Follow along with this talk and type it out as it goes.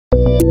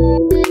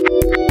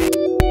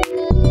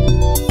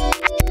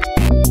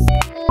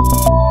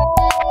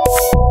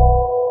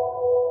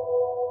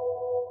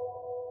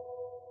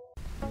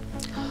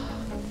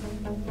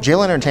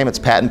J-Lynn Entertainment's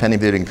patent-pending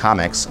video game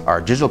comics are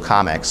digital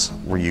comics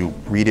where you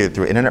read it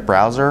through an internet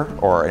browser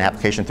or an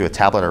application through a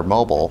tablet or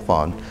mobile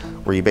phone,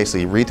 where you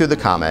basically read through the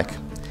comic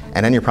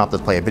and then you're prompted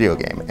to play a video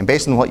game. And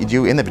based on what you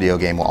do in the video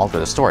game will alter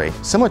the story.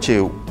 Similar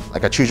to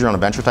like a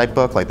choose-your-own-adventure type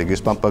book, like the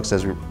Goosebump books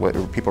as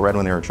what people read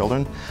when they were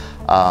children.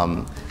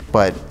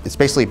 But it's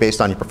basically based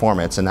on your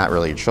performance and not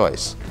really your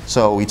choice.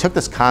 So we took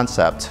this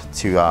concept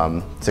to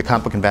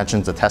comic book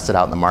conventions to test it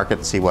out in the market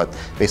to see what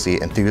basically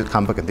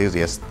comic book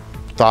enthusiasts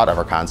thought of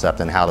our concept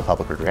and how the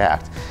public would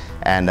react.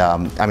 And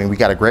I mean, we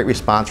got a great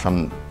response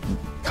from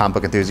comic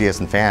book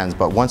enthusiasts and fans,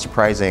 but one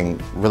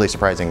really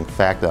surprising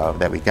fact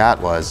that we got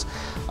was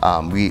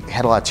we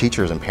had a lot of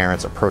teachers and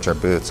parents approach our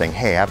booth saying,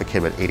 hey, I have a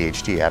kid with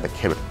ADHD, I have a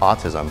kid with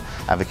autism,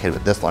 I have a kid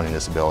with this learning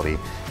disability,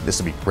 this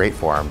would be great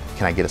for him,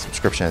 can I get a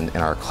subscription in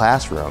our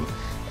classroom?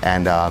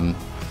 And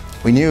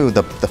we knew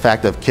the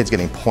fact of kids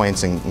getting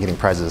points and getting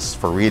prizes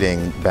for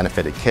reading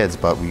benefited kids,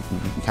 but we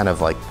kind of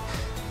like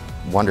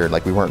wondered,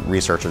 like we weren't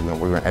researchers, we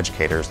weren't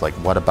educators, like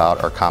what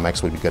about our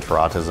comics would be good for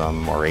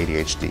autism or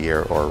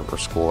ADHD or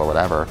school or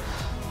whatever.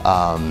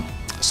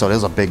 So it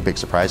was a big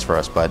surprise for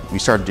us, but we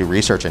started to do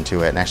research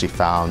into it and actually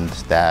found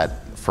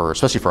that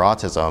especially for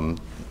autism,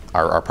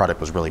 our product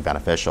was really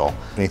beneficial.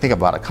 When you think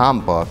about a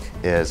comic book,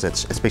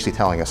 it's basically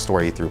telling a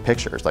story through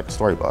pictures, like a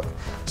storybook.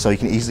 So you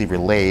can easily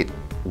relate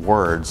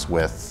words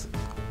with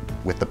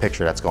the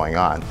picture that's going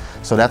on.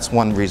 So that's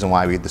one reason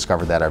why we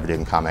discovered that our video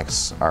game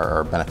comics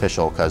are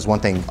beneficial, because one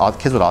thing,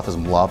 kids with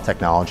autism love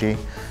technology,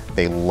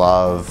 they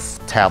love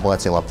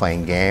tablets, they love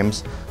playing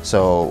games.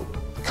 So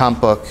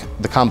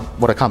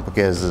what a comic book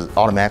is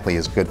automatically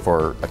is good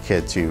for a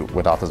kid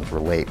with autism to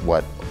relate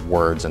what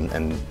words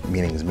and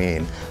meanings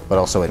mean, but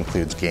also it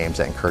includes games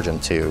that encourage them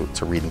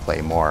to read and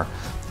play more.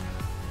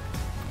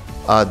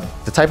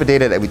 The type of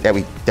data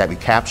that we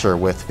capture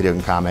with video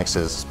game comics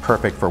is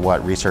perfect for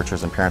what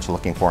researchers and parents are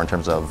looking for in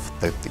terms of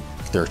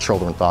their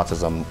children with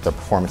autism, the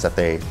performance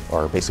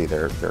or basically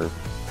their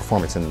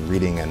performance in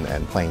reading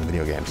and playing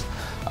video games.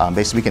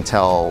 Basically, we can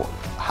tell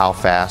how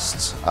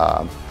fast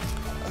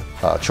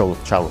a child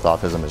with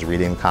autism is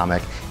reading a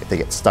comic, if they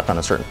get stuck on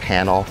a certain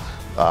panel.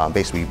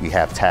 Basically, we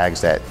have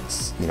tags that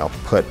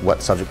put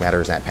what subject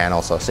matter is in that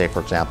panel. So say,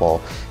 for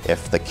example,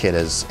 if the kid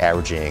is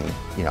averaging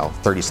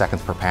 30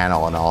 seconds per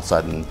panel and all of a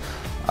sudden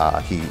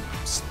he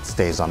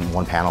stays on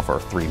one panel for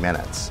 3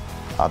 minutes,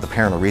 the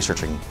parent or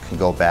researcher can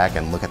go back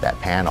and look at that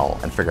panel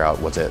and figure out,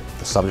 was it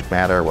the subject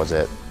matter, was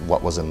it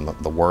what was in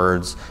the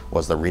words,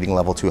 was the reading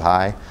level too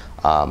high?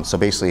 So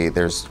basically,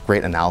 there's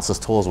great analysis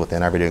tools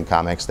within our video game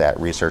comics that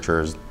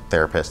researchers,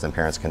 therapists, and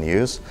parents can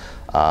use.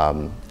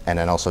 And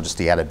then also just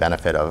the added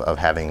benefit of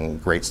having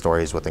great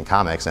stories within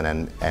comics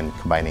and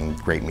combining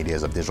great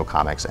medias of digital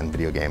comics and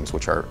video games,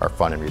 which are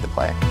fun and easy to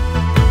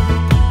play.